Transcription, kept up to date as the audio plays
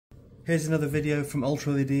Here's another video from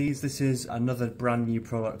Ultra LEDs. This is another brand new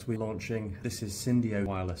product we're launching. This is Syndeo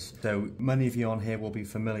Wireless. So many of you on here will be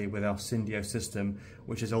familiar with our Syndeo system,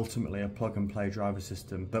 which is ultimately a plug and play driver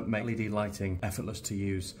system that makes LED lighting effortless to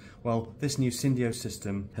use. Well, this new Syndeo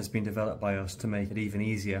system has been developed by us to make it even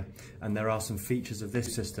easier, and there are some features of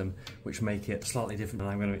this system which make it slightly different,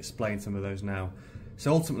 and I'm going to explain some of those now.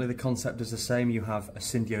 So ultimately the concept is the same. You have a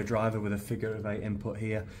Syndeo driver with a figure of 8 input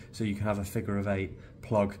here, so you can have a figure of 8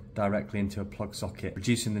 plug directly into a plug socket,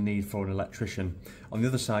 reducing the need for an electrician. On the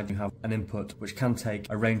other side you have an input which can take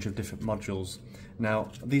a range of different modules. Now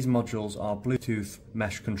these modules are Bluetooth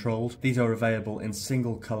mesh controlled. These are available in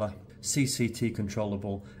single colour, CCT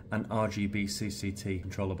controllable and RGB CCT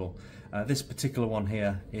controllable. This particular one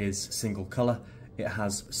here is single colour. It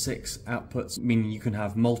has 6 outputs, meaning you can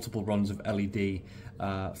have multiple runs of LED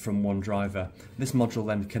from one driver. This module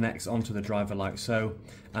then connects onto the driver like so,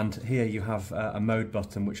 and here you have a mode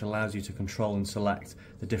button which allows you to control and select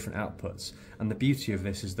the different outputs. And the beauty of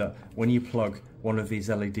this is that when you plug one of these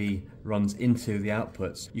LED runs into the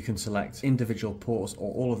outputs, you can select individual ports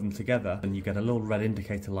or all of them together, and you get a little red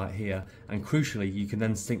indicator light here, and crucially you can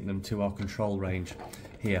then sync them to our control range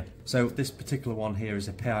here. So this particular one here is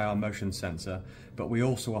a PIR motion sensor, but we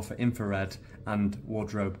also offer infrared and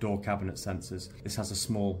wardrobe door cabinet sensors. This has a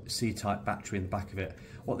small C-type battery in the back of it.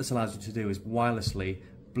 What this allows you to do is wirelessly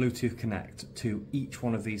Bluetooth connect to each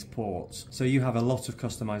one of these ports. So you have a lot of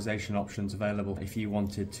customization options available if you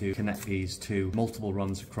wanted to connect these to multiple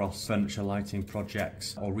runs across furniture lighting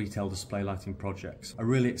projects or retail display lighting projects. A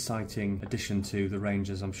really exciting addition to the range,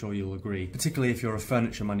 as I'm sure you'll agree, particularly if you're a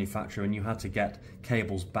furniture manufacturer and you had to get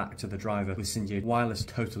cables back to the driver. With Syndeo Wireless,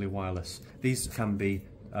 totally wireless. These can be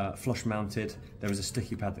flush mounted. There is a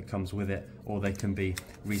sticky pad that comes with it, or they can be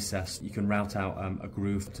recessed. You can route out a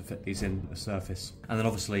groove to fit these in the surface, and then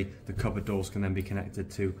obviously the cupboard doors can then be connected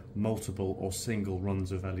to multiple or single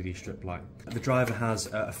runs of LED strip light. The driver has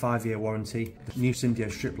a 5-year warranty. The new Syndeo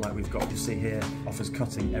strip light we've got, you see here, offers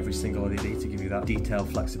cutting every single LED to give you that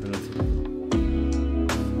detailed flexibility.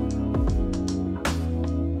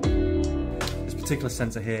 This particular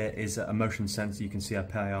sensor here is a motion sensor. You can see a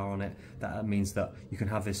PIR on it. That means that you can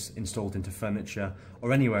have this installed into furniture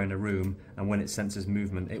or anywhere in a room, and when it senses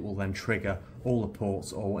movement it will then trigger all the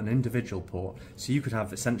ports or an individual port. So you could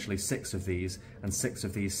have essentially 6 of these, and 6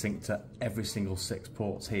 of these sync to every single 6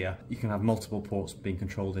 ports here. You can have multiple ports being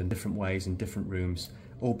controlled in different ways in different rooms,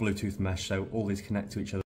 all Bluetooth mesh, so all these connect to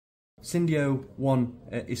each other. Syndeo One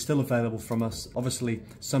is still available from us. Obviously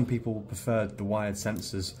some people prefer the wired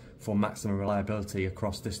sensors for maximum reliability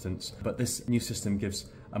across distance, but this new system gives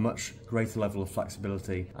a much greater level of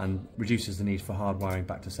flexibility and reduces the need for hardwiring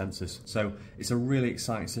back to sensors. So it's a really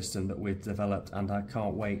exciting system that we've developed, and I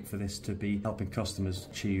can't wait for this to be helping customers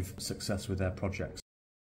achieve success with their projects.